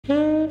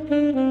So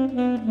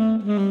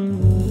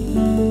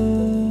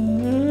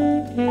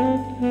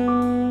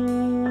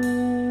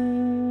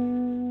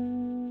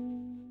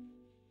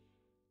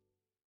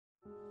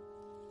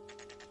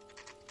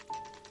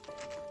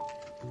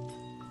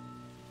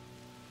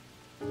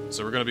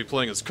we're going to be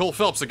playing as Cole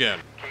Phelps again.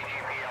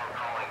 KGPL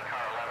calling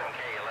car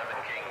 11K,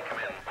 11K, come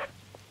in.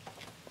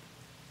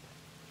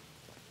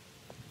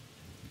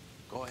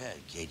 Go ahead,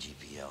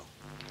 KGPL.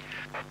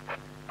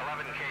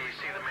 11K,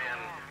 see the man.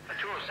 A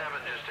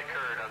 207 just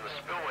occurred on the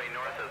spillway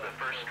north of the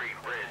 1st Street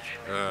Bridge.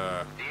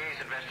 DA's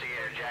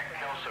investigator Jack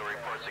Kelso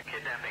reports a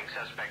kidnapping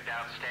suspect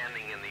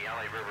outstanding in the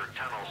LA River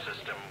tunnel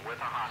system with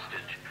a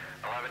hostage.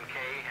 11K,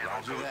 handle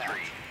Roger code that.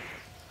 3.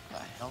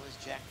 The hell is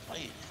Jack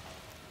playing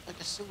now?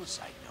 Like a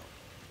suicide note.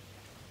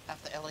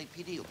 Half the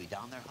LAPD will be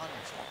down there hunting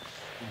for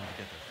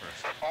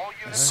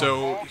him.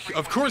 So,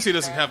 of course he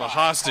doesn't have a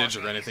hostage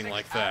or anything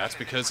like that,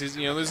 because he's,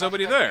 you know, there's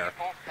nobody there.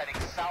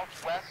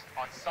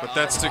 But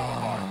that's to...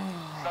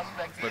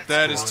 But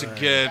that is to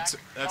get...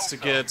 That's to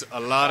get a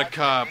lot of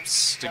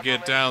cops to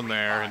get down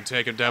there and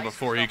take him down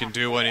before he can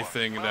do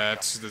anything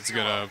that's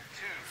gonna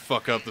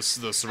fuck up the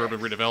Suburban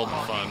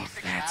Redevelopment Fund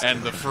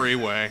and the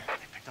freeway.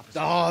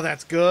 Oh,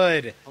 that's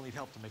good. I'll need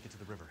help to make it to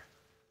the river.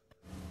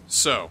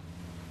 So...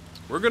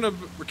 We're gonna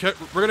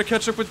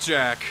catch up with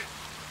Jack.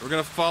 We're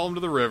gonna follow him to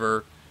the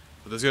river,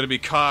 but there's gonna be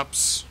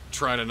cops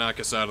trying to knock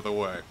us out of the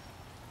way.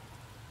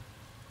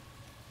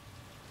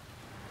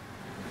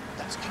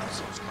 That's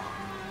Kelso's car.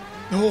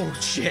 Oh,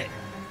 shit.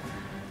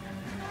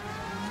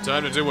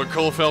 Time to do what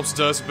Cole Phelps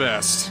does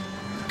best: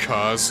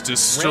 cause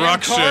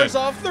destruction. Ram cars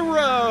off the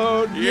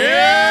road.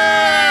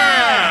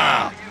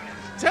 Yeah!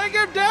 Take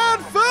him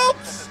down,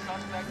 Phelps.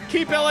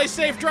 Keep LA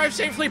safe, drive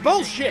safely.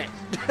 Bullshit.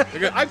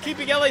 I'm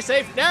keeping LA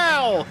safe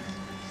now.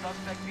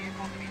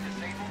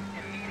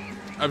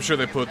 I'm sure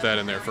they put that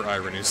in there for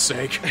irony's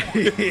sake.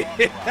 Wait,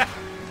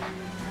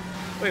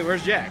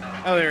 where's Jack?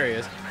 Oh, there he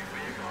is.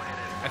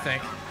 I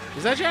think.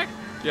 Is that Jack?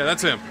 Yeah,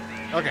 that's him.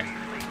 Okay.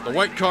 The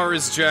white car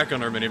is Jack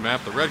on our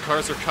minimap. The red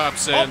cars are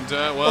cops and,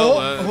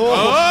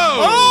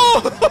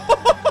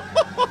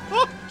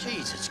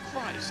 Jesus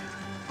Christ.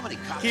 How many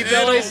cops? Keep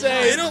LA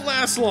safe. They don't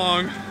last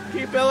long.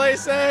 Keep LA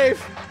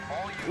safe.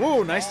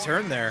 Ooh, nice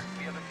turn there.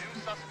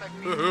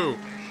 Woohoo.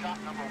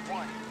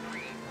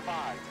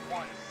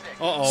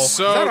 Uh-oh.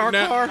 So is that our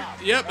now, car?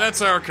 Yep,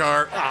 that's our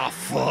car. Oh,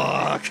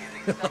 fuck.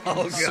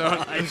 Oh,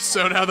 God.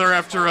 So now they're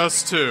after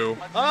us, too.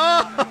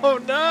 Oh,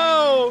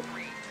 no.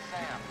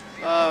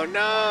 Oh,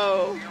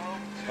 no.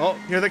 Oh,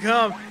 here they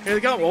come. Here they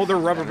come. Oh, they're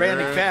rubber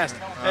banding fast.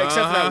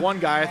 Except for that one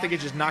guy. I think he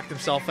just knocked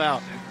himself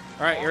out.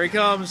 All right, here he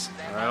comes.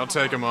 All right, I'll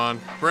take him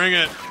on. Bring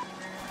it.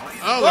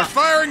 Oh, they're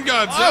firing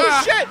guns.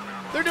 Oh, shit.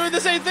 They're doing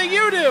the same thing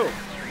you do.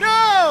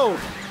 No.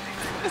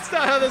 That's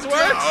not how this works.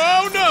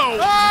 Oh, no.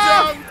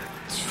 Ah!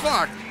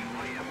 Fuck.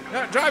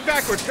 No, drive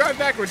backwards. Drive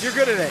backwards. You're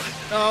good at it.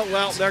 Oh,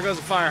 well, there goes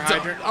a fire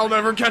hydrant. I'll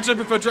never catch up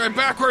if I drive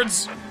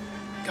backwards.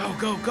 Go,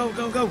 go, go,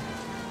 go, go.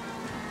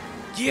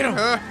 Get him.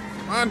 Come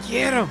on.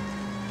 Get him.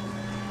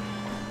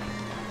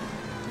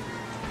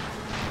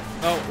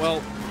 Oh,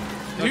 well.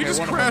 Did you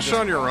just crash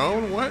on your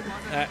own? What?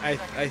 I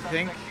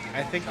think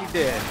he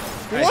did.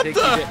 What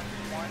the?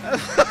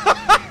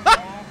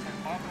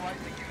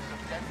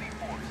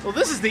 Well,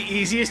 this is the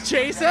easiest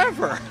chase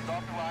ever.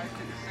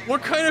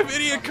 What kind of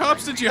idiot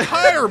cops did you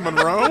hire,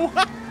 Monroe?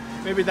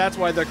 Maybe that's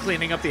why they're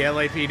cleaning up the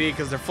LAPD,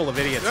 because they're full of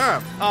idiots.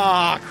 Yeah.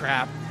 Ah,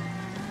 crap.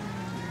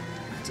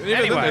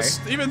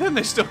 Even then,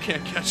 they still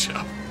can't catch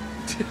up.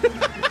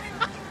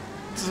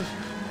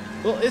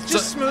 Well, it's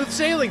just smooth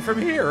sailing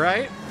from here,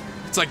 right?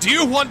 It's like, do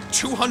you want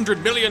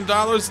 $200 million?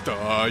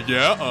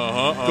 Yeah,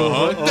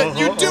 Then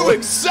you do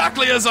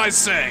exactly as I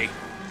say.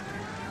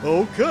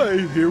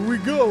 Okay, here we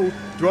go.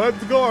 Drive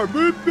the car.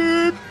 Beep,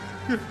 beep.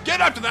 Get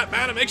after that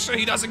man and make sure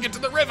he doesn't get to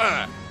the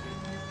river.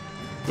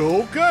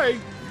 Okay.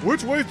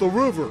 Which way's the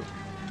river?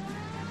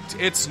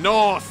 It's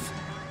north.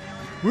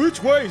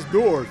 Which way's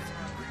north?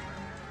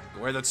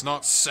 The way that's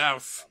not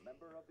south.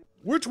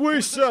 Which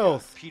way's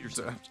south?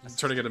 Peterson. I'm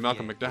turning into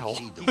Malcolm McDowell.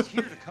 He's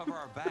here to cover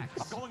our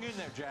backs. I'm going in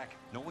there, Jack.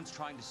 No one's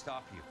trying to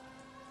stop you.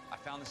 I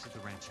found this at the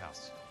ranch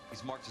house.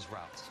 He's marked his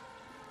routes.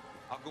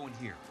 I'll go in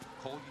here.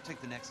 Cole, you take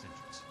the next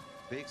entrance.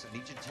 Biggs, I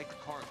need you to take the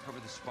car and cover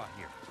this spot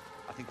here.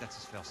 I think that's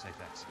his fail-safe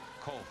exit.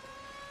 Cole,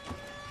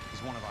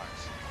 he's one of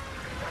ours.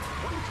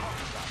 What are you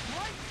talking about?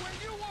 Right where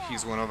you are.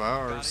 He's one of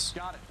ours.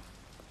 Got it.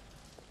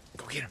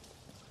 Go get him.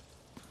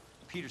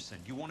 Peterson,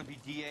 you want to be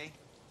DA?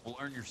 We'll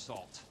earn your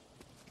salt.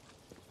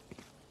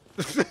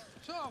 So,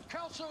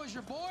 Kelso is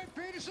your boy,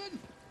 Peterson?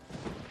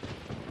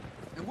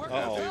 And we're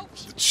gonna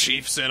Phelps? The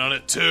chief's in on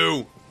it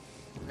too.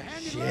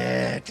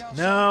 Shit.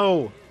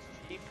 No.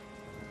 Chief,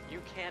 you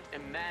can't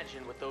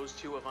imagine what those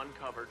two have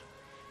uncovered.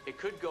 It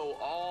could go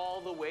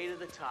all the way to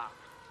the top.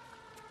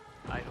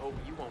 I hope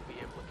you won't be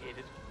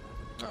implicated.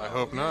 I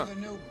hope not. The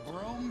new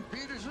Brome,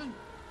 Peterson?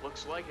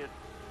 Looks like it.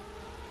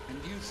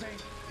 And do you think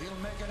he'll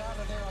make it out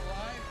of there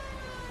alive?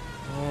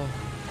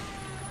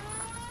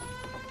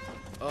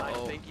 I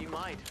think he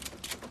might.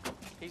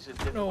 He's a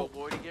difficult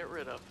boy to get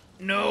rid of.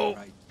 No.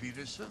 Right,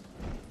 Peterson?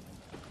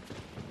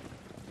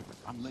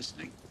 I'm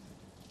listening.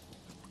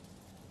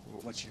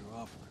 What's your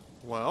offer?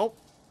 Well,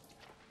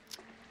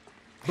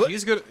 But-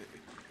 he's gonna.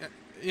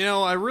 You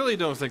know, I really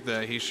don't think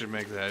that he should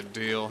make that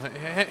deal.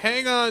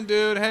 Hang on,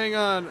 dude. Hang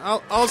on.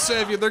 I'll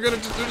save you. They're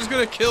just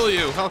gonna kill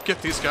you. I'll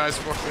get these guys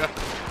for you.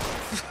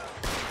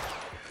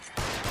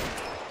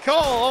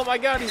 Cole, oh my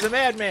god, he's a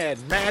madman.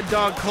 Mad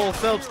Dog Cole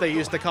Phelps, they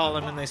used to call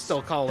him, and they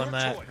still call him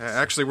that.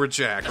 Actually, we're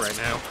Jack right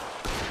now.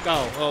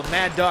 Oh, well,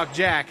 Mad Dog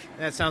Jack.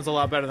 That sounds a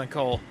lot better than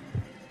Cole.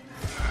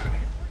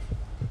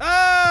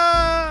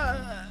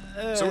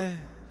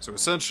 So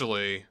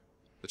essentially,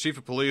 the chief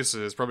of police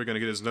is probably going to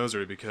get his nose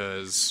dirty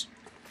because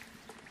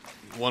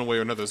one way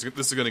or another,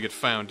 this is going to get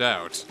found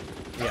out.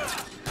 Yeah.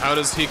 How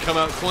does he come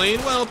out clean?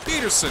 Well,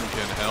 Peterson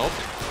can help.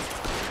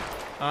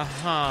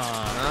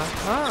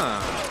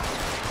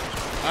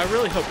 I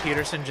really hope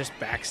Peterson just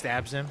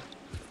backstabs him.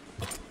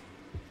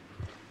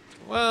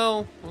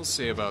 Well, we'll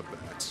see about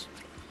that.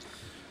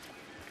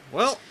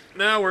 Well,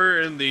 now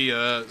we're in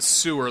the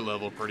sewer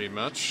level, pretty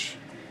much.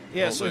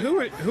 Yeah, Well, so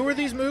who are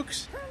these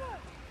mooks?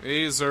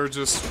 These are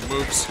just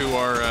mooks who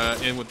are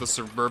in with the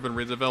Suburban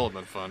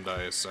Redevelopment Fund,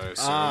 I assume.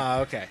 Ah,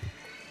 okay.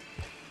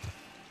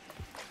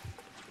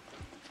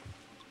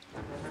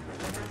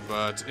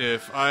 But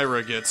if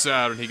Ira gets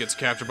out and he gets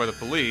captured by the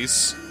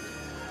police,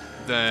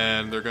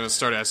 then they're gonna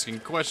start asking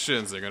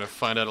questions. They're gonna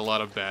find out a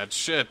lot of bad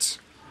shit.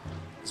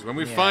 So when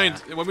we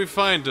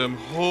find him,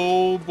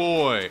 oh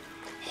boy,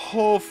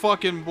 oh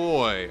fucking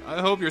boy,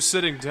 I hope you're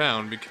sitting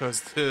down because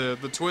the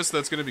twist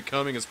that's gonna be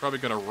coming is probably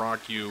gonna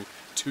rock you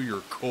to your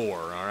core.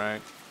 All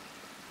right.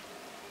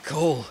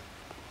 Cole,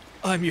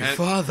 I'm your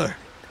father.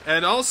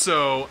 And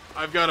also,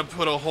 I've got to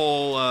put a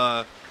whole,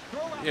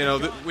 you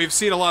know, we've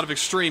seen a lot of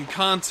extreme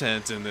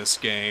content in this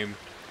game,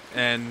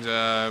 and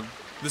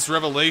this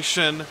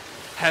revelation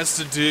has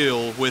to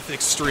deal with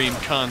extreme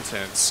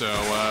content. So,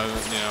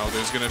 you know,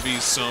 there's going to be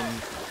some,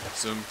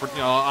 you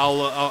know,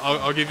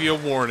 I'll give you a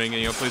warning,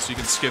 and, you know, a place you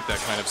can skip that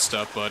kind of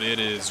stuff, but it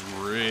is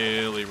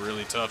really,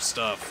 really tough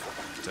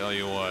stuff. Tell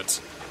you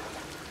what.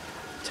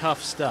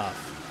 Tough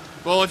stuff.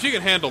 Well, if you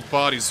can handle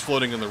bodies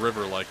floating in the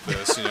river like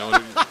this, you know,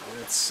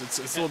 it's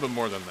a little bit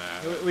more than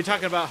that. Are we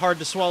talking about hard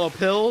to swallow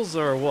pills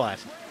or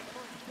what?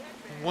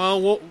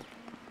 Well,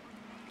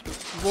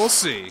 we'll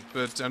see.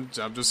 But I'm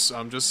just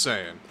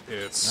saying,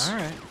 All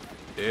right.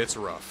 it's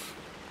rough.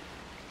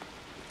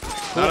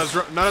 Not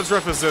as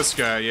rough as this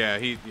guy.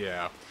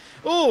 Yeah.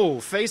 Oh,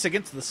 face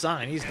against the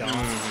sign. He's gone.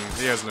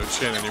 He has no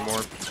chin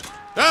anymore.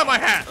 Ah, my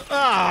hat!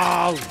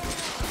 Oh.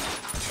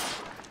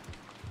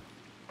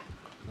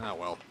 Ah,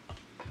 well.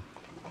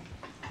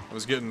 I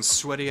was getting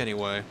sweaty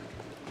anyway.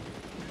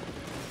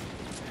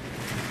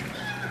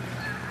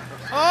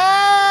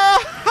 Oh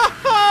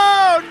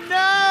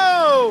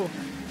no!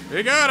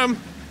 He got him!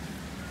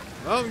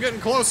 Well, I'm getting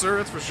closer,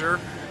 that's for sure.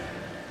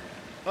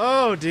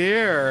 Oh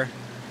dear.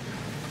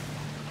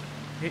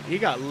 He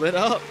got lit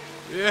up.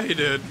 Yeah, he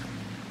did.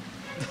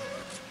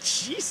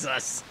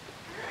 Jesus.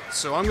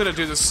 So I'm gonna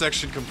do this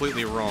section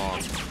completely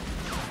wrong.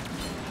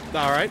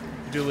 All right,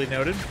 duly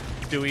noted.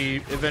 Do we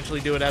eventually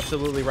do it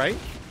absolutely right?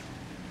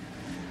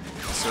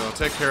 So I'll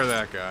take care of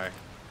that guy.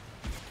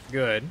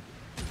 Good.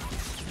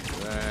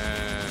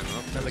 Then...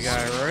 Another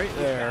guy right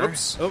there.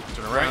 Oops. Oh,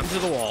 Turn right around. into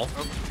the wall.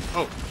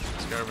 Oh,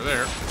 this guy over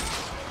there.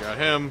 Got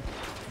him.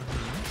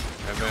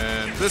 And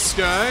then this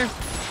guy.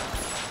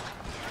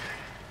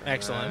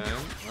 Excellent. And,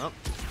 oh.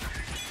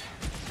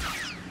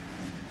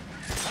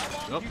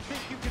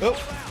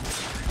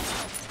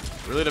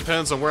 Oh. Really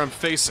depends on where I'm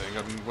facing,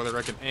 on whether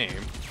I can aim.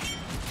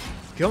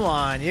 Come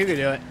on, you can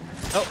do it.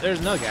 Oh, there's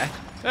another guy.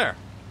 There.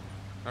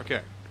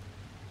 Okay.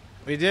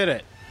 We did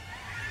it.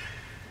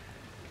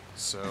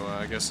 So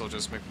I guess I'll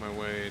just make my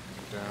way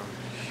down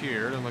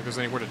here. Doesn't look like there's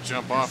anywhere to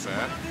jump off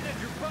at.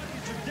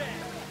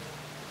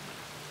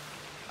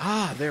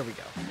 Ah, there we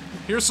go.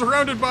 You're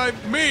surrounded by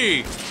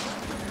me!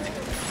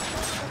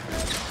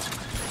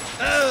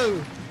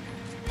 Oh!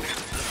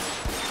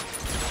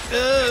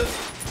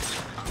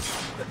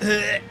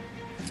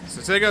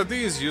 So take out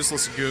these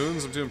useless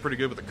goons. I'm doing pretty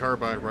good with the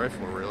carbine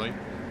rifle, really.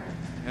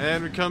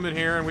 And we come in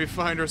here and we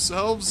find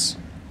ourselves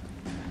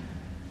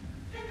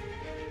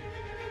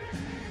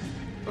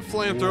a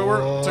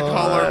flamethrower to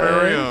call our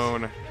very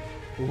own.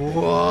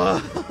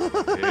 What?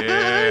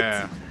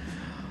 Yeah.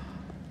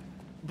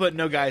 But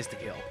no guys to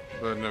kill.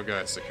 But no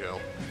guys to kill.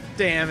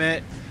 Damn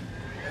it.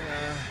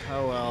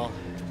 Oh well.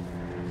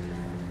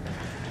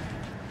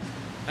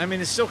 I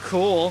mean, it's still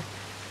cool.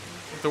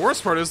 The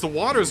worst part is the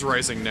water's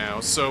rising now,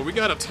 so we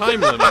got a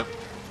time limit.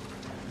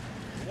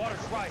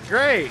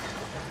 Great.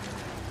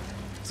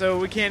 So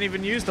we can't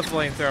even use the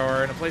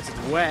flamethrower in a place that's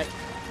wet.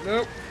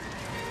 Nope.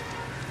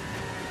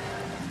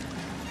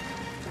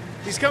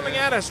 He's coming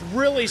at us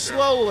really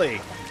slowly.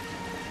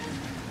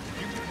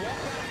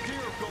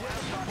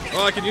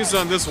 Well, I can use it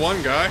on this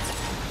one guy.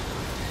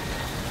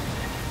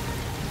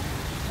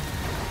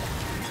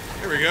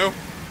 Here we go.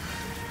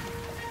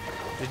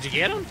 Did you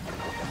get him?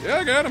 Yeah,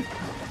 I got him.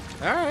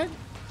 All right.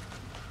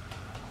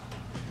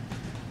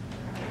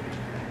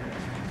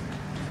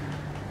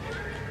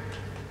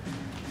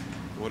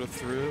 What a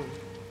thrill.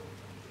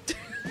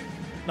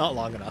 Not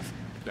long enough.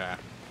 Nah.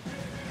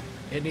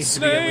 It needs to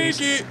be at least,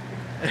 Snakey!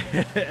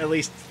 at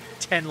least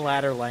 10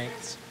 ladder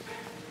lengths.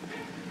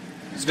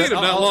 Speed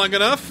of not long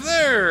enough.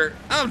 There!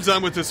 I'm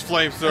done with this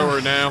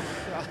flamethrower now.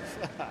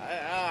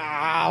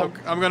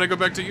 I'm gonna go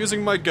back to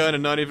using my gun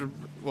and not even...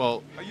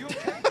 Well... Are you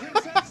okay,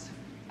 princess?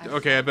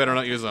 Okay, I better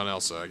not use it on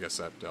Elsa. I guess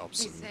that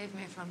helps. He saved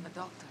me from the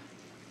doctor.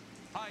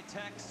 Hi,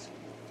 Tex.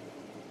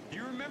 Do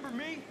you remember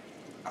me?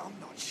 I'm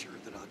not sure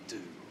that I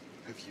do.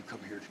 Have you come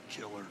here to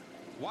kill her?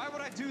 Why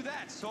would I do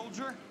that,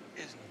 soldier?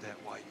 Isn't that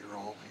why you're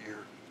all here?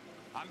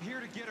 I'm here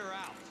to get her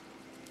out.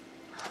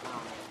 Her.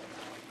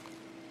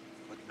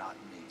 But not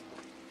me.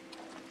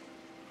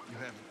 You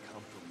haven't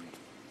come for me.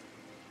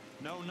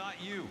 No, not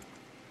you.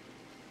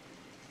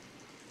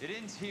 It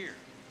ends here.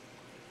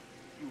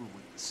 You were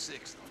with the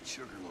 6th on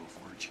Sugarloaf,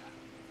 weren't you?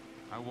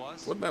 I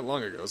was? Wasn't that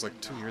long ago? It was like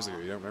 2 years ago.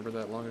 You don't remember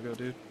that long ago,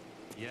 dude?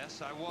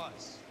 Yes, I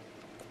was.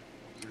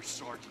 You're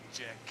Sergeant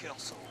Jack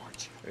Kelso,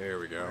 aren't you? There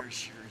we go.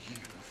 Where's your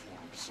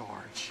uniform,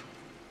 Sarge?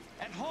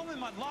 At home in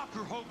my locker,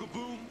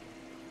 Hogaboom.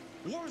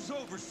 War's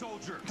over,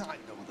 soldier. I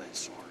know that,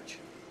 Sarge.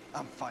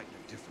 I'm fighting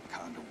a different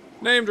kind of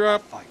war. Name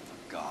drop. I fight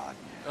for God.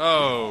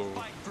 Oh.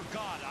 Fight for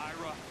God,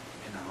 Ira.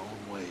 In our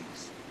own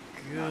ways.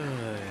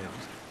 Good.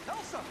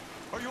 Elsa,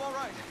 are you all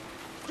right?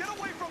 Get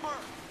away from her.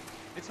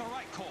 It's all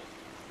right, Cole.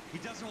 He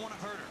doesn't want to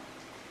hurt her.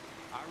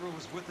 Ira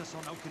was with us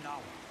on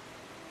Okinawa.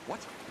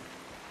 What?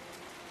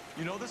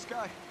 You know this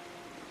guy?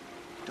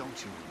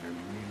 Don't you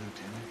remember me,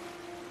 Lieutenant?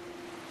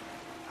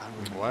 I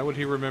remember. Why would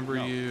he remember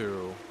No.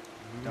 you?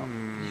 No,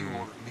 you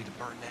ordered me to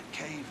burn that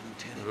cave,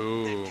 Lieutenant.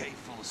 Ooh. That cave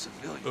full of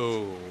civilians.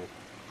 Oh.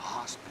 A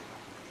hospital.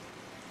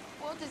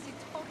 What is he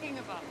talking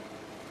about?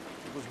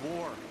 It was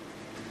war.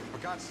 For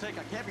God's sake,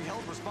 I can't be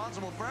held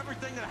responsible for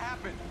everything that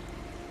happened.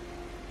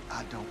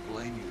 I don't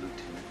blame you,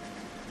 Lieutenant.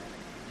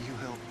 You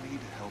helped me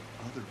to help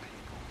other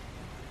people.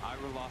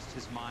 Ira lost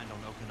his mind on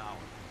Okinawa,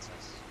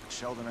 Princess.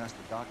 Sheldon asked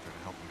the doctor to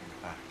help him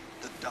get back.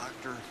 The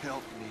doctor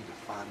helped me to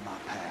find my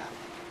path.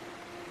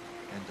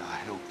 And I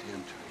helped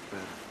him to a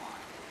better life.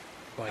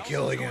 By Elsa's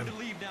killing going him. to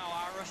leave now,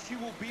 Ira. She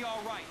will be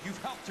all right. You've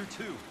helped her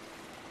too.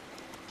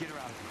 Get her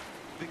out of here.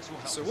 Biggs will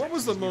help. So us. what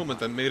was the She's nearby. moment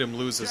that made him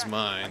lose his Jack, I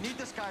mind? need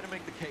this guy to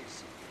make the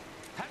case.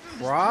 Hasn't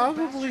this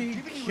Probably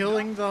bastard given you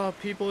killing enough?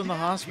 the people in the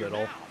Get out of here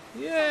hospital.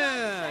 now.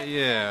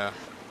 Yeah.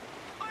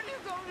 What are you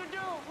going to do?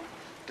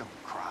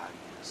 Don't cry,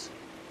 miss.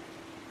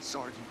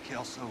 Sergeant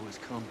Kelso has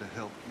come to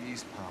help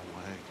ease my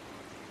way.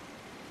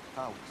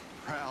 I was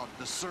proud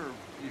to serve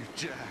you,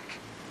 Jack.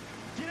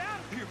 Get out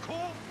of here,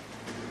 Cole.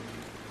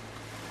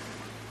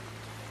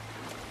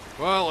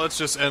 Well, let's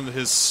just end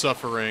his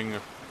suffering.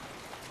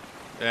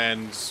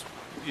 And,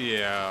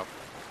 yeah,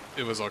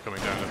 it was all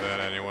coming down to that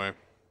anyway.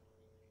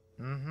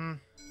 Mm-hmm.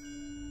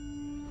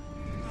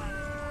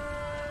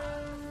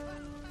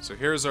 So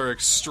here's our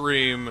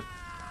extreme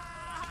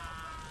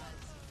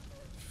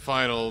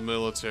final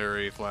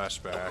military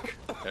flashback.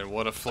 And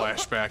what a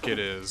flashback it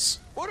is.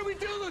 What do we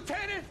do,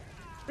 Lieutenant?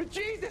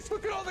 Jesus,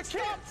 look at all the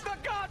kids! The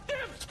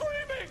goddamn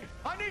screaming!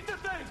 I need to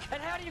think! And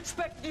how do you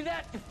expect to do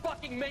that, you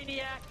fucking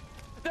maniac?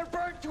 They're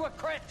burned to a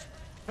crisp.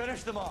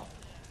 Finish them off.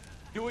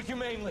 Do it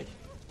humanely.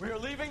 We are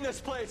leaving this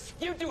place.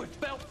 You do it,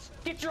 Phelps.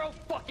 Get your own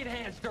fucking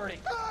hands dirty.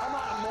 I'm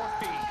out of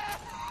morphine.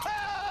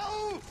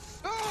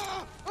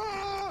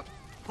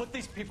 Put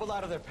these people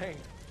out of their pain.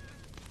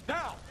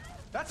 Now!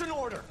 That's an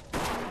order!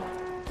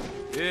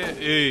 Yeah.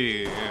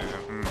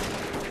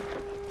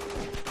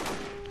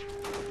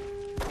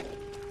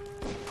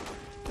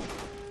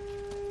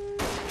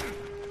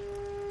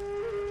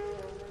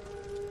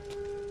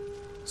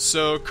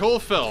 So, Cole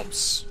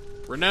Phelps,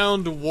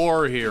 renowned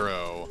war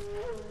hero.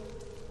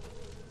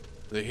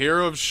 The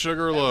hero of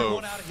Sugarloaf.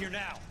 Everyone out of here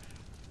now.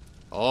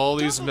 All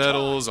these Double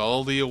medals,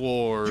 all the You two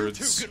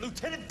awards get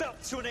Lieutenant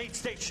Phelps to an aid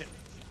station.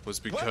 was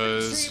because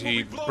Weapons team will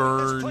he be blowing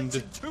burned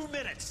this place in 2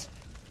 minutes.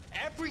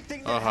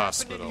 Everything a that happened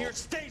hospital. in here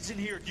stays in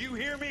here. Do you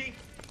hear me?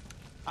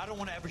 I don't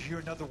want to ever hear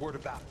another word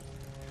about it.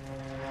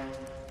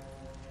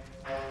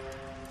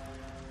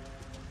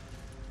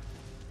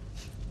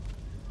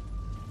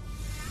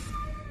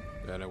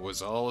 And it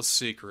was all a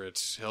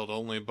secret, held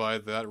only by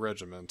that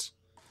regiment.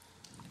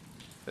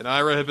 And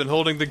Ira had been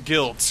holding the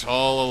guilt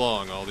all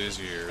along, all these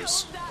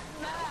years. He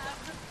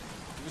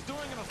was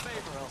doing him a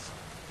favor, Elsa.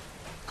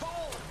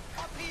 Cole,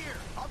 up here!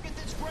 I'll get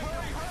this grader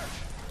first!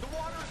 The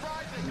water's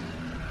rising!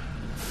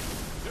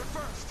 You're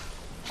first!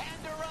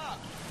 Hand her up!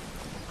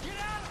 Get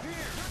out of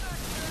here! You're not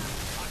Jack!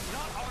 I'm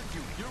not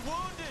arguing. You're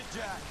wounded,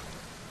 Jack!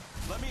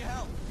 Let me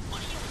help.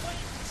 What are you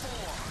waiting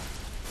for?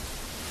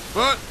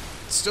 But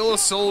still a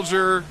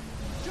soldier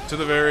to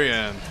the very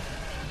end.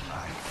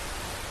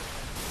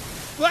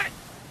 What?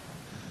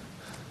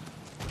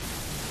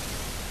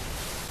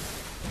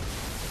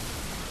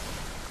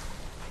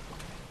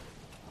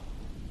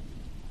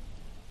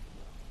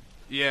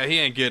 Yeah, he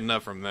ain't getting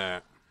up from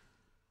that.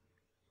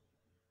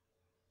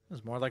 It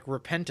was more like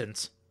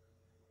repentance.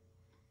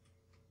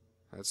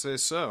 I'd say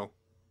so.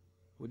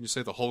 Wouldn't you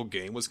say the whole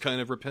game was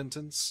kind of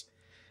repentance?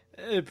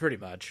 Pretty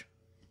much.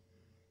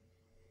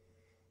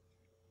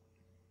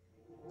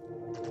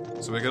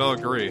 So we can all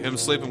agree, him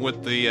sleeping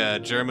with the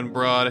German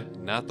broad,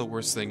 not the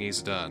worst thing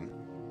he's done.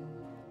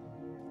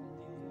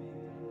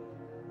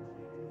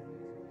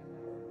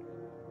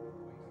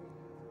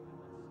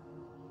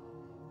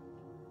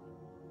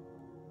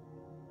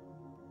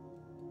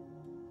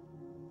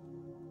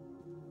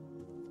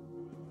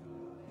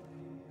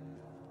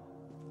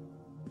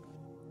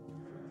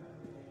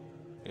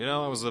 You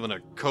know, I was living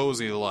a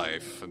cozy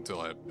life until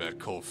I met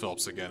Cole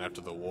Phelps again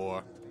after the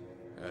war.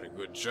 I had a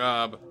good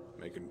job,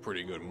 making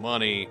pretty good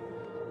money,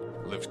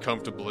 lived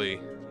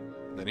comfortably.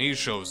 Then he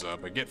shows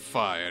up, I get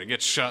fired, I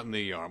get shot in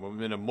the arm.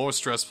 I'm in a more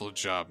stressful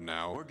job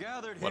now. We're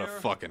gathered What a here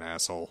fucking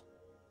asshole.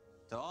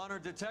 to honor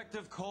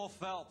Detective Cole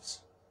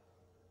Phelps.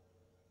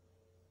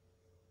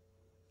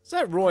 Is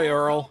that Roy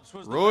Earl?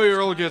 Roy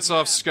Earl gets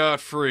off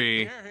scot-free,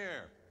 Here,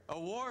 here. A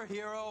war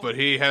hero. but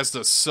he has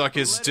to suck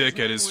his dick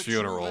at his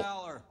funeral.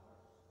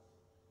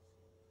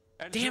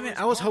 Damn it,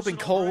 I was hoping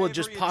Cole would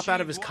just pop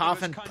out of his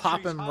coffin,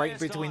 pop him right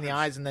between the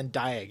eyes, and then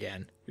die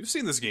again. You've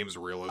seen this game's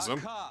realism. A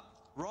cop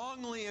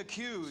wrongly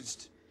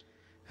accused.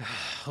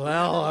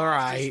 Well,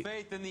 alright.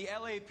 Faith in the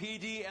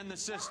LAPD and the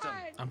system.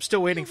 I'm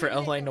still waiting for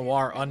LA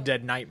Noire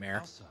Undead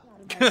Nightmare.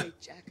 Hey,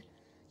 Jack,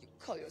 you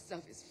call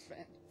yourself his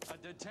friend. A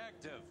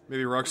detective.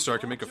 Maybe Rockstar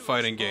can make a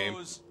fighting game.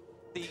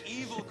 The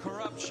evil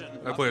corruption.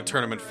 I play a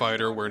tournament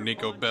fighter where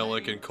Nico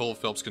Bellic and Cole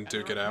Phelps can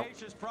duke it out.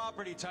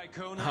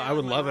 I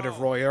would love it if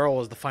Roy Earl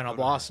was the final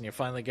boss and you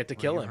finally get to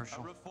kill him.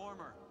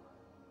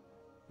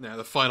 Nah,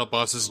 the final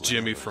boss is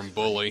Jimmy from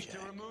Bully.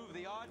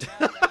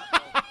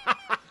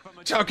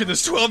 How can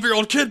this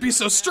 12-year-old kid be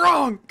so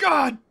strong?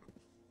 God!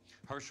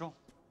 Herschel,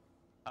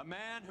 a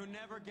man who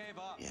never gave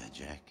up. Yeah,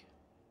 Jack.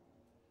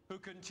 Who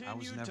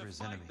continued to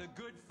fight the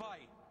good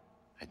fight.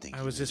 I think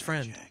I was his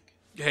friend. Jack.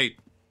 Hey,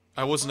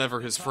 I was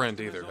never his friend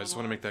either. I just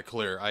want to make that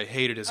clear. I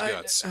hated his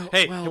guts. oh,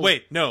 Hey, well-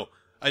 wait, no.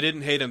 I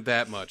didn't hate him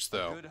that much,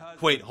 though.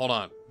 Wait, hold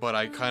on. But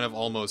I kind of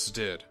almost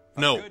did.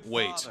 No,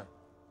 wait.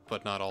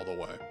 But not all the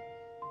way.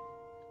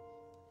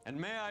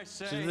 And may I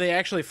say, So did they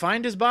actually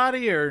find his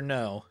body, or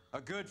no? a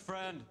good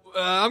friend.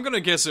 I'm gonna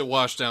guess it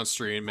washed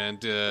downstream,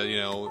 and, you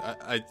know,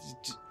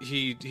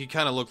 he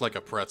kind of looked like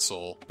a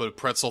pretzel. But a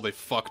pretzel they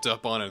fucked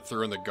up on and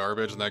threw in the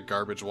garbage, and that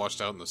garbage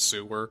washed out in the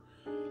sewer.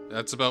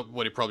 That's about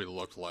what he probably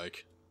looked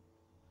like.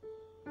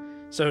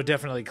 So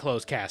definitely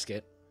closed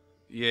casket.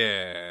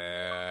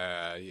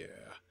 Yeah.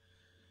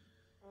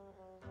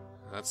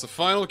 That's the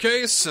final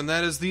case, and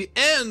that is the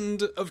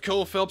end of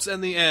Cole Phelps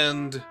and the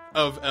end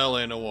of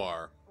L.A.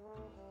 Noire.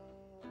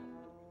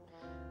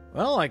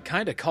 Well, I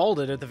kind of called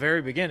it at the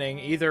very beginning.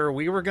 Either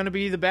we were going to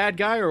be the bad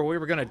guy or we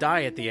were going to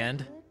die at the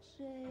end.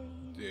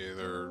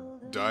 Either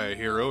die a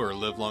hero or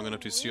live long enough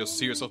to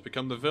see yourself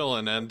become the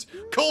villain, and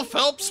Cole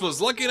Phelps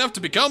was lucky enough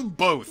to become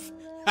both.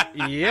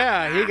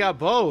 Yeah, he got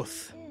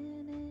both.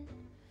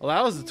 Well,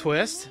 that was a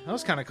twist. That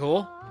was kind of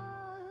cool.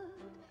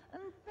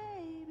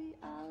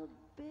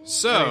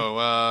 So,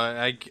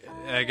 I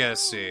guess,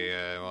 see,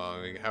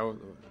 well, how...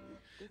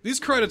 These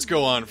credits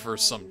go on for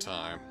some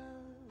time.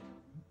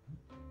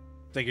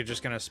 Think you're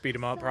just going to speed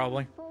him up,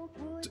 probably?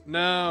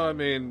 No, I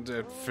mean,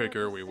 I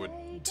figure we would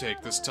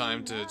take this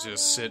time to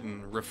just sit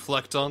and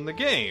reflect on the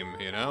game,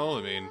 you know?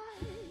 I mean,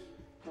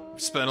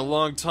 we've spent a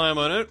long time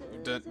on it.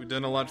 We've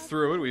done a lot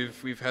through it.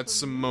 We've had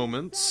some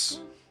moments.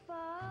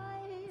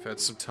 We've had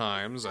some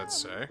times, I'd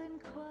say.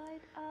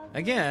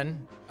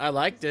 Again, I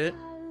liked it.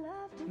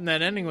 And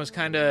that ending was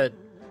kind of...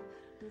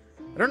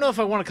 I don't know if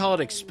I want to call it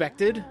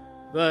expected,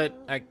 but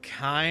I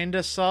kind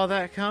of saw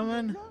that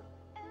coming.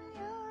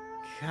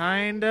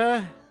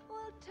 Kinda.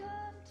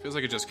 Feels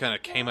like it just kind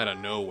of came out of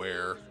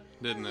nowhere,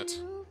 didn't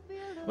it?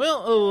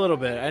 Well, a little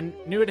bit. I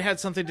knew it had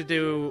something to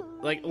do,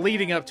 like,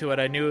 leading up to it,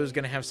 I knew it was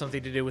going to have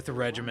something to do with the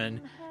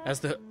regimen,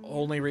 as the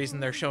only reason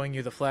they're showing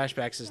you the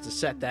flashbacks is to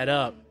set that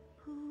up.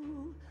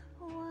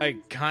 I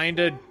kind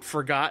of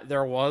forgot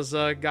there was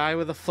a guy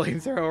with a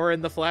flamethrower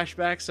in the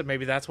flashback, so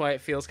maybe that's why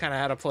it feels kind of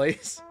out of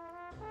place.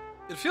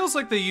 It feels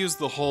like they used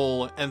the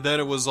whole, and then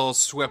it was all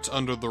swept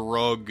under the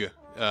rug,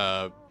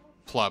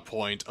 plot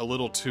point a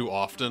little too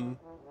often,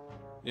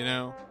 you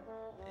know?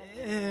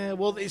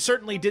 Well, they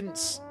certainly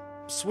didn't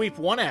sweep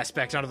one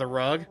aspect under the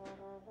rug.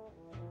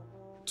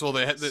 So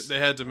they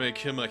had to make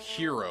him a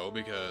hero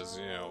because,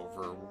 you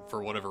know,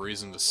 for whatever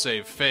reason to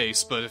save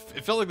face, but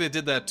it felt like they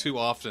did that too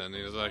often.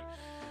 It was like,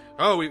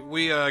 oh,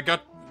 we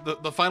got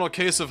the final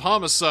case of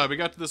homicide. We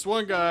got to this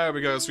one guy.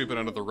 We got to sweep it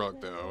under the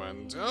rug, though.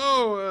 And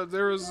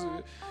there was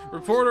a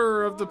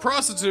reporter of the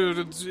prostitute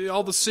and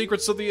all the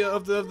secrets of the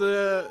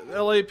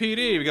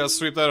LAPD. We got to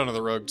sweep that under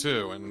the rug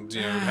too. And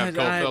you know, have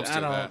Cole Phelps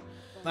do that.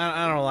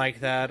 I don't like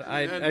that.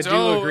 I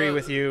do agree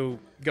with you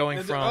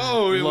going from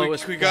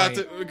lowest we point. got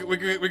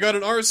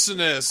an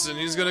arsonist and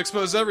he's gonna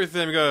expose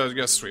everything. We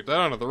gotta sweep that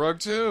under the rug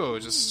too.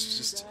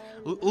 Just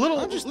a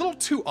little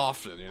too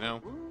often, you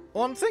know.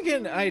 Well, I'm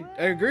thinking, I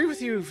agree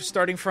with you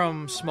starting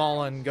from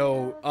small and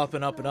go up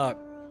and up and up,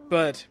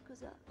 but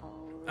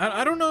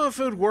I don't know if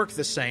it would work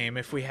the same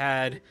if we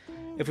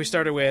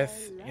started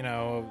with, you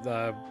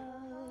know,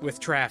 with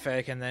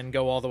traffic and then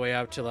go all the way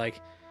up to, like,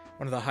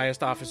 one of the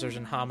highest officers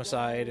in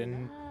homicide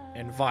and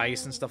and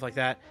Vice and stuff like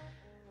that.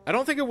 I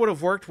don't think it would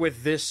have worked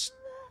with this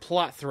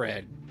plot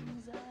thread,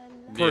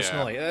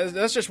 personally. Yeah.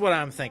 That's just what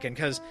I'm thinking,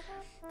 because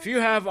if you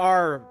have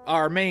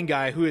our main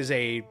guy who is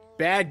a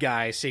bad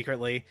guy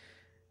secretly,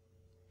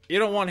 you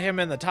don't want him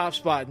in the top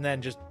spot and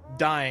then just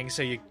dying,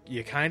 so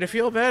you kind of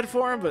feel bad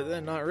for him, but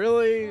then not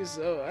really.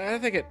 So I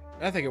think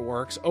it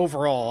works.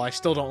 Overall, I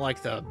still don't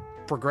like the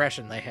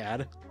progression they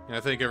had. And I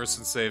think ever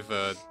since they've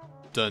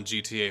done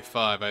GTA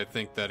 5, I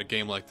think that a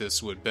game like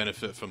this would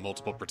benefit from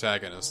multiple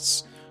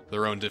protagonists,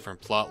 their own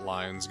different plot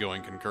lines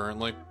going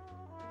concurrently.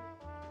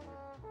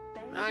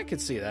 I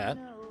could see that.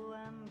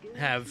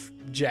 Have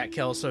Jack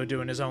Kelso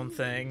doing his own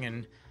thing,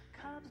 and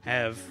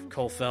have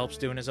Cole Phelps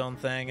doing his own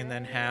thing, and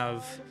then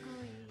have,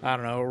 I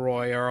don't know,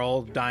 Roy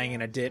Earl dying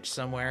in a ditch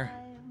somewhere.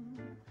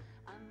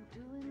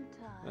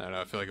 I don't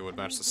know, I feel like it would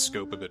match the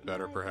scope a bit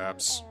better,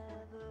 perhaps.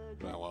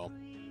 Oh well.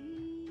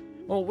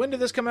 Well, when did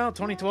this come out?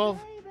 2012?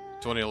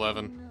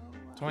 2011.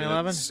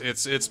 2011?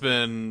 It's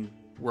been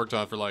worked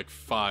on for like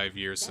 5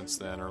 years since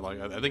then, or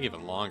like I think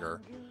even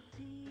longer.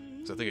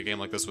 So I think a game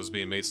like this was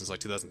being made since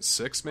like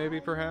 2006, maybe,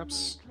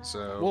 perhaps.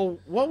 So. Well,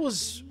 what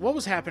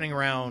was happening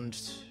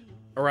around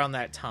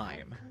that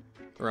time?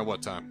 Around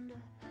what time?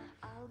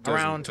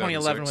 Around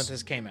 2011 when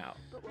this came out.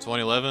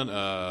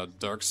 2011,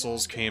 Dark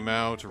Souls came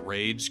out,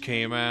 Rage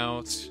came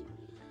out.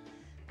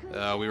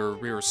 We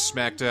were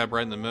smack dab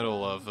right in the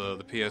middle of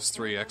the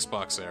PS3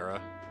 Xbox era.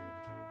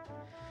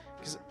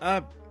 'Cause,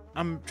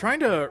 I'm trying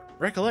to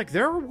recollect.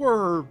 There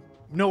were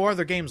no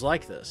other games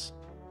like this.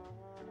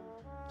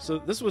 So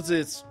this was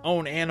its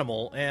own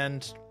animal,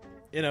 and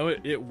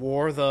it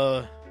wore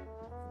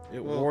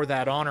wore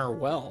that honor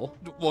well.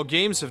 Well,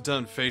 games have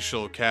done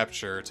facial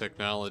capture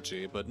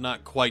technology, but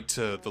not quite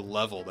to the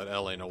level that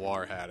LA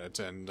Noire had it,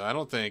 and I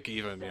don't think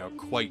even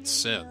quite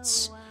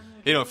since.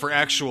 For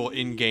actual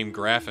in-game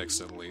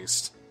graphics, at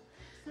least.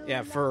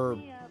 Yeah, for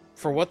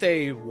what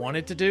they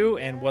wanted to do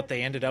and what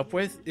they ended up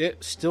with,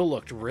 it still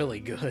looked really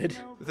good.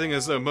 The thing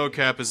is, though,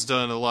 mocap is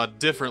done a lot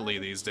differently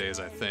these days,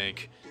 I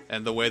think.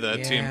 And the way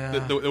that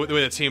the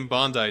way that Team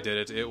Bondi did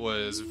it, it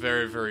was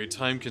very, very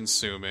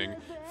time-consuming,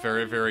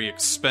 very, very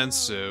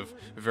expensive,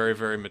 very,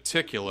 very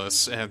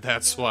meticulous, and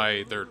that's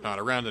why they're not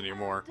around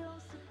anymore.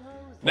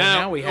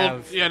 Now we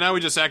have... now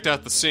we just act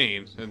out the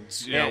scene, and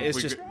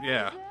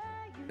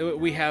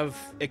we have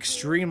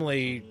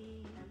extremely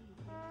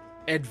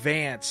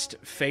advanced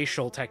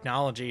facial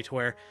technology to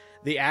where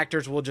the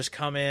actors will just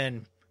come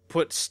in,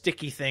 put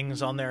sticky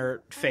things on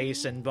their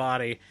face and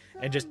body,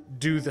 and just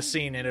do the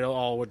scene, and it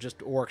all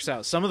just works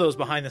out. Some of those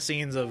behind the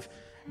scenes of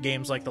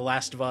games like The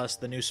Last of Us,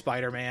 the new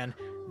Spider-Man,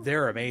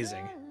 they're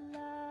amazing.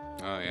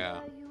 Oh,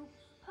 yeah.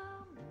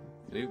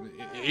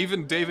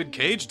 Even David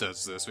Cage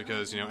does this,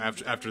 because,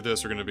 after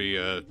this, we're going to be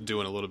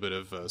doing a little bit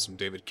of some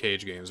David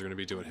Cage games. We're going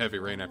to be doing Heavy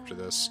Rain after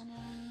this.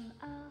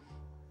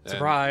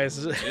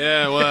 Surprise.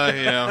 Yeah,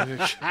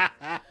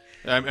 well,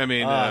 I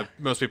mean,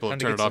 most people have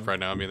turned it off right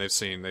now. I mean, they've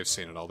seen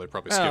it all. They're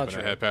probably skipping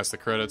ahead past the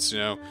credits.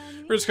 We're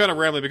just kind of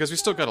rambling because we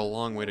still got a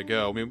long way to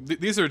go. I mean,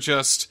 these are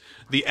just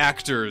the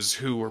actors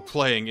who were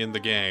playing in the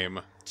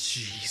game.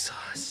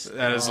 Jesus,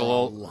 that is a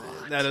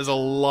lot. That is a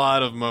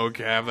lot of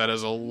mocap. That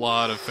is a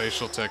lot of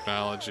facial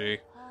technology.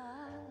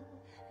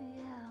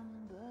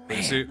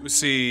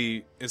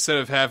 See, instead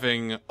of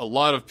having a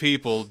lot of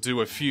people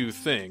do a few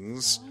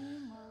things,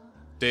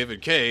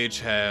 David Cage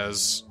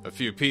has a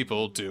few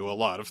people do a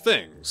lot of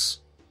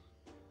things.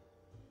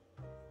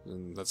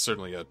 And that's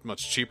certainly a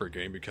much cheaper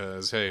game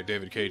because, hey,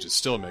 David Cage is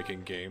still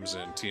making games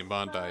and Team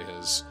Bondi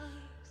has,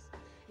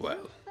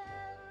 well...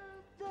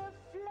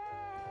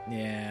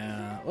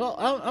 Yeah, well,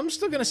 I'm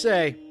still going to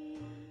say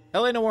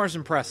LA Noire is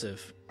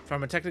impressive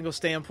from a technical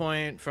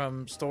standpoint,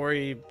 from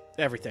story,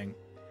 everything.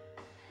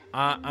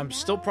 I'm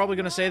still probably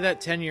going to say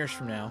that 10 years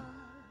from now.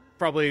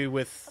 Probably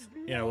with...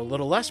 a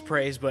little less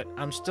praise, but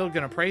I'm still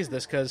going to praise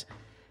this because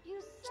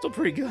it's still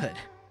pretty good.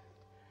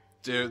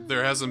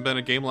 There hasn't been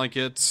a game like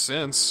it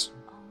since.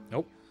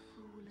 Nope.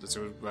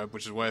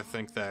 Which is why I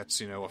think that,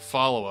 a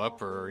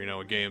follow-up or,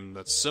 a game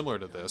that's similar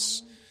to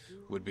this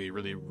would be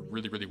really,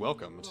 really, really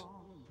welcomed.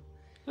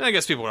 And I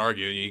guess people would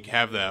argue you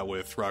have that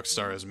with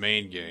Rockstar's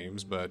main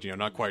games, but,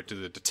 not quite to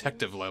the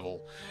detective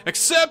level.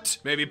 Except,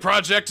 maybe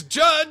Project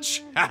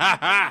Judge! Ha ha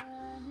ha!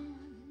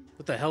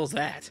 What the hell's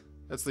that?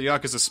 That's the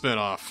Yakuza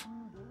spin-off.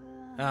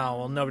 Oh,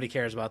 well, nobody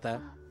cares about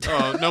that.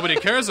 Oh, nobody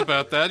cares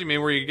about that? You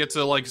mean where you get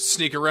to,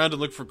 sneak around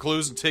and look for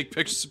clues and take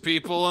pictures of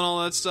people and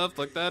all that stuff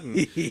like that? And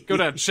go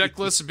down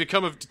checklists and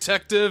become a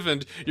detective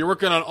and you're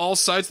working on all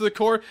sides of the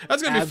core?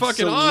 That's gonna be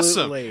fucking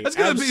awesome! That's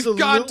gonna be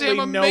goddamn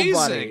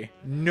amazing!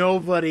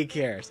 Nobody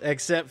cares,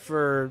 except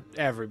for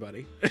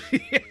everybody.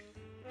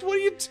 What do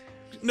you...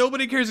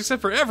 Nobody cares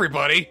except for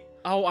everybody?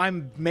 Oh,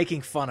 I'm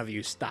making fun of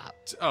you. Stop.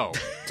 Oh.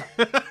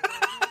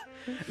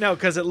 No,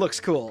 because it looks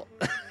cool.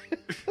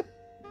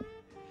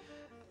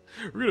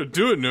 We're gonna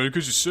do it now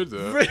because you said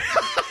that.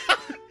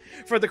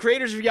 For the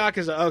creators of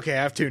Yakuza, okay,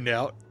 I've tuned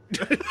out.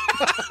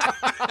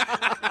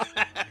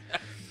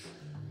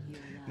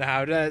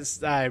 No,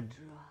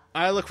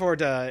 I look forward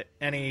to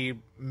any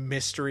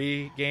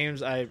mystery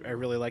games. I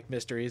really like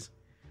mysteries.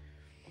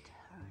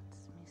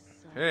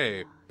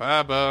 Hey,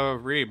 Baba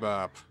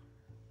Rebop.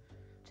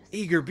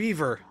 Eager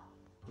Beaver.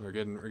 We're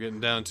getting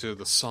down to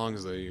the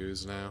songs they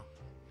use now.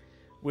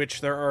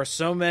 Which there are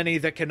so many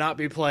that cannot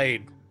be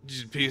played.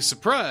 You'd be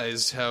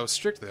surprised how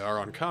strict they are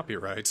on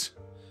copyright.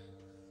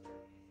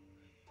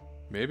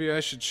 Maybe I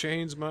should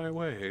change my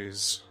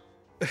ways.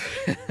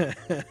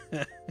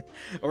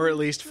 Or at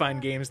least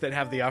find games that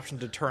have the option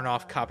to turn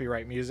off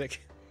copyright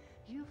music.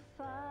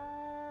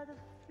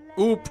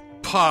 Oop,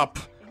 pop,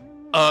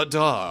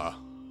 da.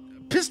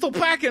 Pistol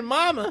packing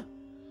mama!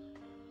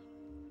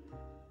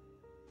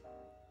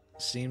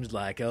 Seems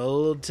like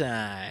old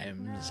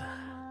times.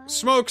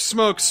 Smoke,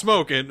 smoke,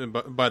 smoke. And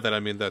by that I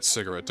mean that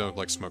cigarette. Don't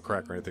like smoke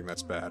crack or anything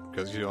that's bad.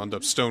 Because you'll end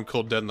up stone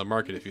cold dead in the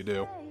market if you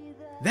do.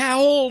 That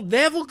old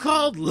devil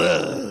called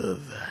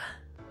love.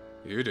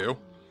 You do.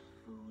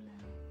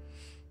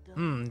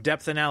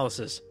 Depth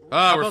analysis.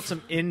 Ah, How about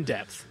some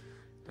in-depth?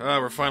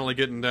 We're finally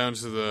getting down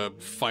to the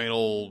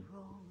final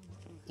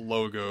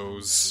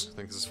logos. I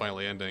think this is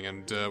finally ending.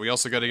 And we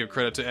also got to give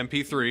credit to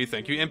MP3.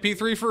 Thank you,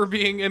 MP3, for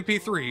being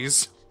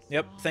MP3s.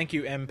 Yep, thank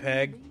you,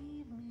 MPEG.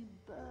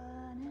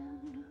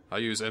 I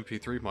use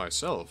MP3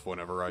 myself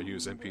whenever I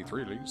use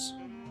MP3s.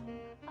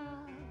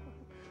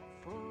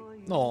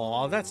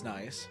 Aw, that's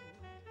nice.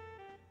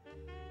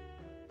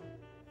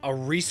 A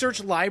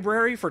research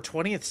library for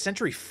 20th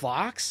Century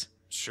Fox?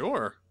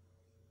 Sure.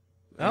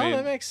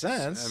 That makes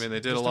sense. I mean, they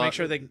did Just a to lot. make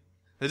sure they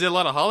did a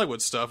lot of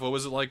Hollywood stuff. What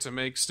was it like to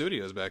make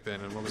studios back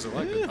then, and what was it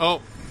like?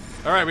 Oh,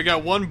 all right. We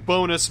got one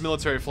bonus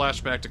military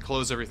flashback to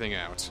close everything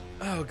out.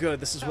 Oh, good.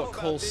 This is what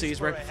Cole sees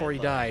right before he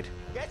died.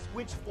 Guess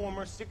which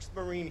former 6th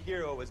Marine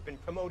hero has been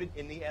promoted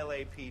in the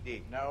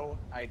LAPD? No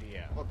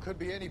idea. Well, could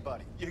be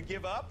anybody. You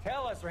give up?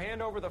 Tell us or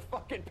hand over the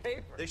fucking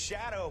paper. The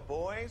Shadow,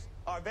 boys.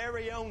 Our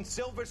very own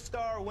Silver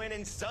Star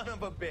winning son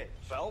of a bitch.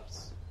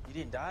 Phelps? He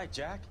didn't die,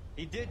 Jack.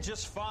 He did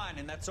just fine,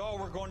 and that's all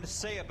we're going to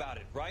say about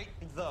it, right?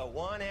 The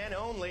one and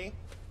only.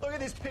 Look at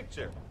this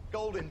picture.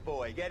 Golden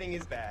boy getting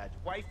his badge,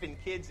 wife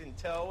and kids in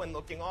tow, and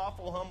looking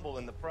awful humble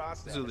in the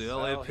process. To the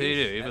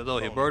LAPD, even though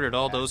he murdered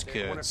all those I wonder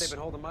if they've kids. been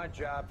holding my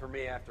job for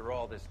me after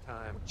all this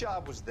time. What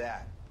job was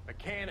that?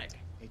 Mechanic.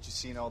 Ain't you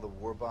seen all the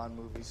war bond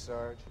movies,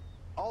 Sarge?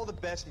 All the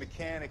best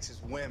mechanics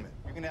is women.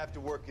 You're gonna have to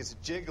work as a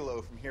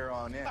gigolo from here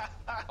on in.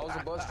 I was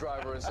a bus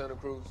driver in Santa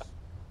Cruz.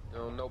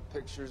 No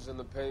pictures in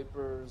the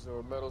papers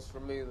or medals for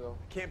me, though.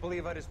 Can't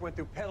believe I just went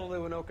through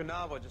Petaloo and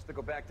Okinawa just to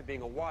go back to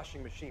being a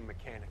washing machine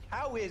mechanic.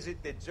 How is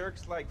it that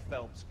jerks like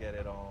Phelps get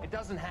it all? It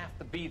doesn't have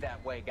to be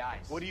that way,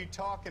 guys. What are you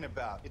talking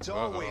about? It's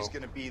always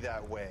gonna be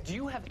that way. Do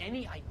you have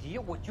any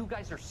idea what you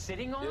guys are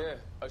sitting on? Yeah,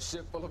 a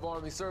ship full of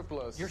Army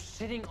surplus. You're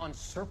sitting on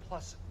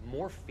surplus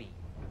morphine.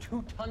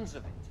 2 tons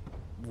of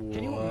it.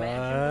 Can you imagine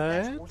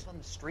what that's worth on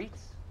the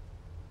streets?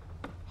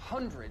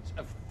 Hundreds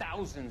of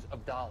thousands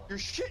of dollars. You're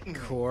shitting me.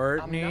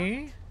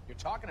 Courtney? You're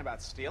talking about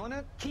stealing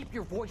it? Keep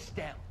your voice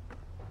down.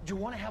 Do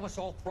you want to have us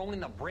all thrown in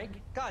the brig?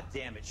 God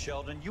damn it,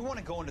 Sheldon. You want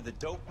to go into the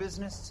dope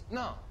business?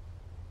 No.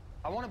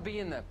 I want to be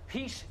in the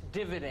peace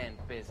dividend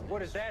business.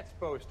 What is that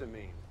supposed to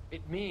mean?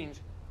 It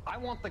means I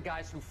want the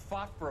guys who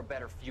fought for a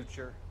better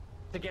future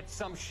to get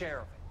some share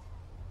of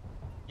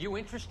it. You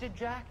interested,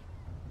 Jack?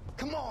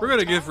 Come on. We're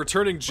gonna Tom. give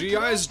returning We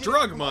can all GIs get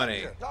drug from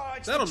money. under. Oh,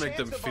 it's That'll the make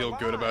them chance of feel our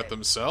good about lives.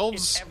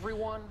 themselves. It's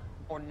everyone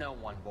or no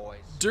one,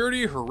 boys.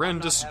 Dirty,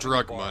 horrendous I'm not having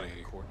drug a bar money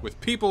in court.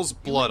 with people's You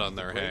blood may on be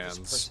their the bravest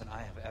hands. person I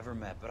have ever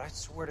met, but I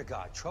swear to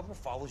God, trouble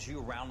follows you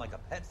around like a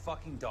pet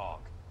fucking dog.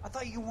 I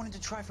thought you wanted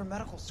to try for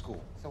medical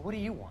school. So what do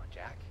you want,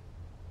 Jack?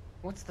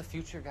 What's the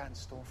future got in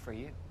store for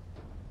you?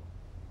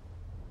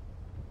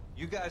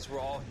 You guys were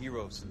all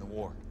heroes in the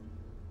war.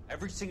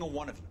 Every single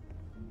one of you.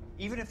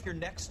 Even if your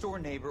next door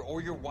neighbor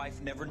or your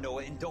wife never know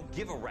it and don't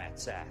give a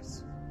rat's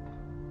ass.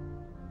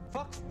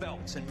 Fuck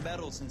Phelps and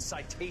medals and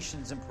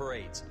citations and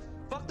parades.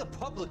 Fuck the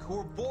public who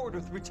are bored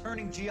with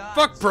returning GIs.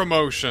 Fuck I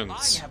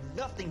promotions. have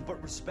nothing but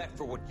respect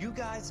for what you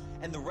guys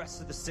and the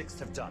rest of the 6th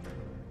have done.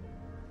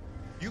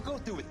 You go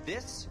through with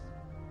this,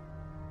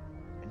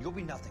 and you'll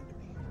be nothing to me.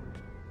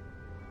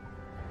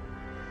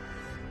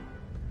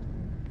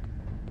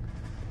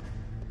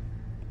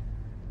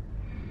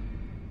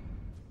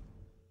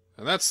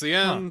 And that's the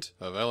end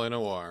of LA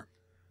Noire.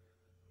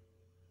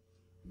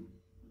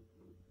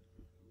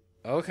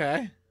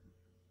 Okay.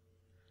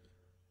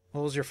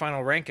 What was your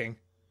final ranking?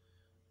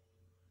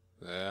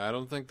 I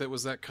don't think that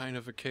was that kind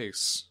of a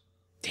case.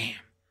 Damn.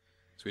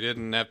 So we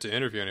didn't have to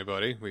interview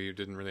anybody. We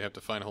didn't really have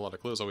to find a whole lot of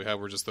clues. All we had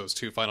were just those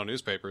 2 final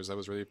newspapers. That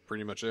was really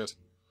pretty much it.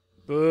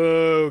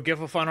 Boo.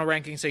 Give a final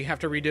ranking so you have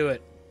to redo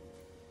it.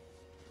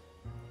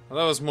 Well,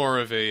 that was more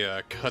of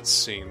a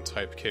cutscene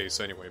type case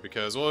anyway,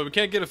 because, well, we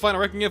can't get a final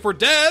ranking if we're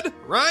dead,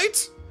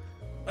 right?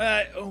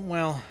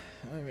 Well,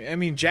 I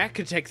mean, Jack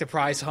could take the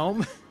prize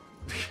home.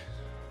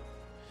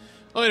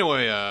 Well,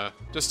 anyway,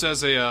 just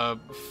as a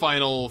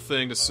final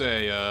thing to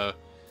say, out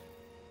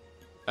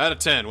of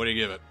 10, what do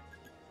you give it?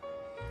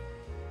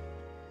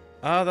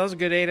 Oh, that was a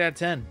good 8 out of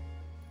 10.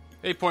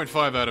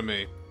 8.5 out of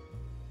me.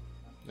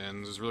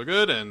 and it was really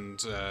good,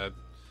 and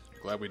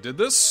glad we did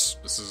this.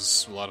 This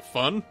is a lot of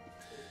fun.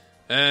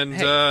 And,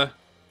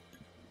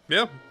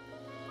 yeah.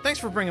 Thanks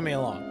for bringing me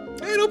along.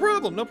 Hey, no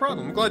problem, no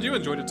problem. I'm glad you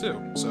enjoyed it, too.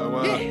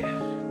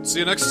 So, see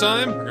you next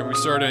time. We're going to be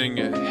starting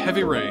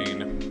Heavy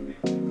Rain.